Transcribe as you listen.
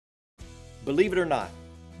Believe it or not,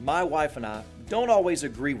 my wife and I don't always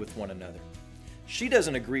agree with one another. She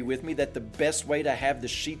doesn't agree with me that the best way to have the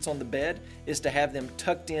sheets on the bed is to have them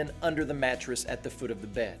tucked in under the mattress at the foot of the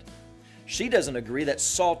bed. She doesn't agree that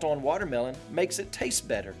salt on watermelon makes it taste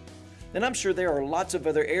better. And I'm sure there are lots of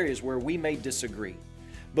other areas where we may disagree.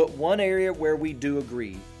 But one area where we do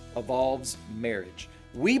agree involves marriage.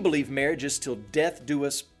 We believe marriage is till death do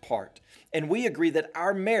us part. And we agree that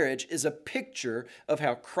our marriage is a picture of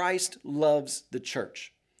how Christ loves the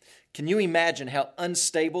church. Can you imagine how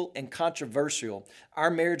unstable and controversial our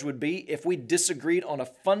marriage would be if we disagreed on a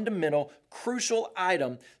fundamental, crucial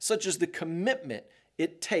item such as the commitment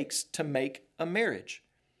it takes to make a marriage?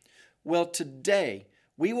 Well, today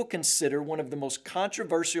we will consider one of the most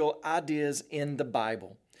controversial ideas in the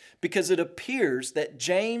Bible because it appears that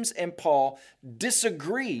James and Paul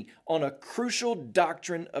disagree on a crucial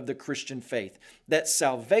doctrine of the Christian faith, that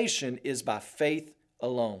salvation is by faith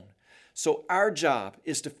alone. So our job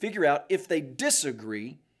is to figure out if they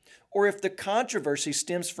disagree or if the controversy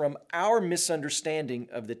stems from our misunderstanding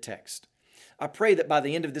of the text. I pray that by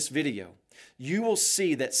the end of this video, you will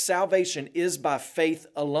see that salvation is by faith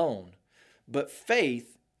alone, but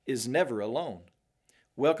faith is never alone.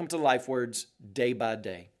 Welcome to Life Words Day by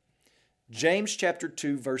Day. James chapter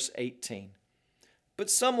 2, verse 18. But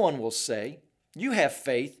someone will say, "You have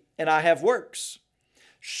faith and I have works.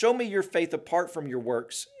 Show me your faith apart from your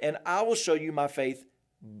works, and I will show you my faith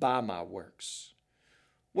by my works."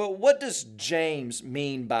 Well, what does James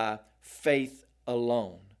mean by faith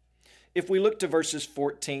alone? If we look to verses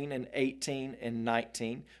 14 and 18 and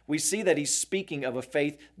 19, we see that he's speaking of a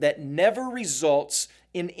faith that never results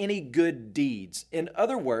in any good deeds. In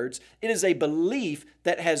other words, it is a belief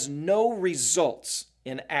that has no results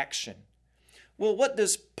in action. Well, what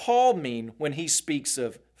does Paul mean when he speaks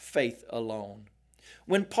of faith alone?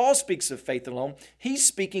 When Paul speaks of faith alone, he's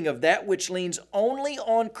speaking of that which leans only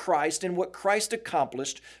on Christ and what Christ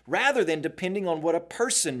accomplished rather than depending on what a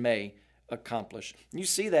person may accomplish. You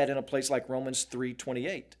see that in a place like Romans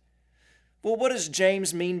 3:28. Well, what does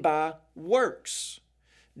James mean by works?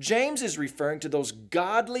 James is referring to those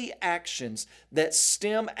godly actions that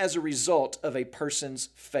stem as a result of a person's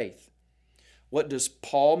faith. What does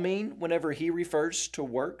Paul mean whenever he refers to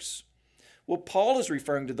works? Well, Paul is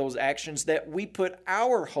referring to those actions that we put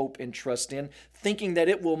our hope and trust in, thinking that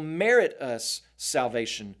it will merit us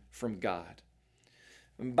salvation from God.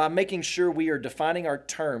 By making sure we are defining our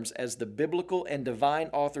terms as the biblical and divine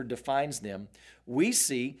author defines them, we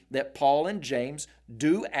see that Paul and James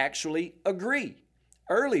do actually agree.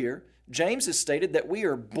 Earlier, James has stated that we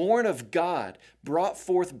are born of God, brought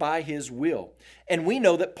forth by His will. And we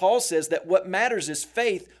know that Paul says that what matters is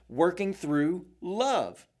faith working through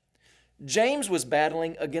love. James was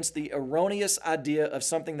battling against the erroneous idea of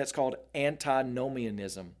something that's called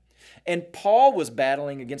antinomianism. And Paul was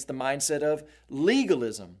battling against the mindset of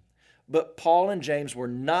legalism. But Paul and James were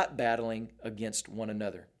not battling against one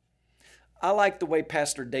another. I like the way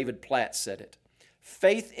Pastor David Platt said it.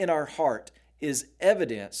 Faith in our heart is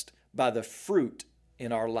evidenced by the fruit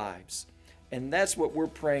in our lives. And that's what we're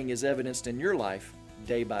praying is evidenced in your life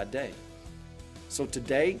day by day. So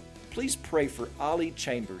today, please pray for Ali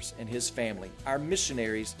Chambers and his family, our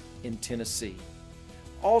missionaries in Tennessee.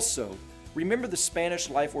 Also, remember the Spanish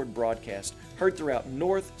Life Word broadcast heard throughout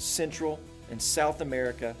North, Central, and South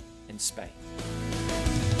America and Spain.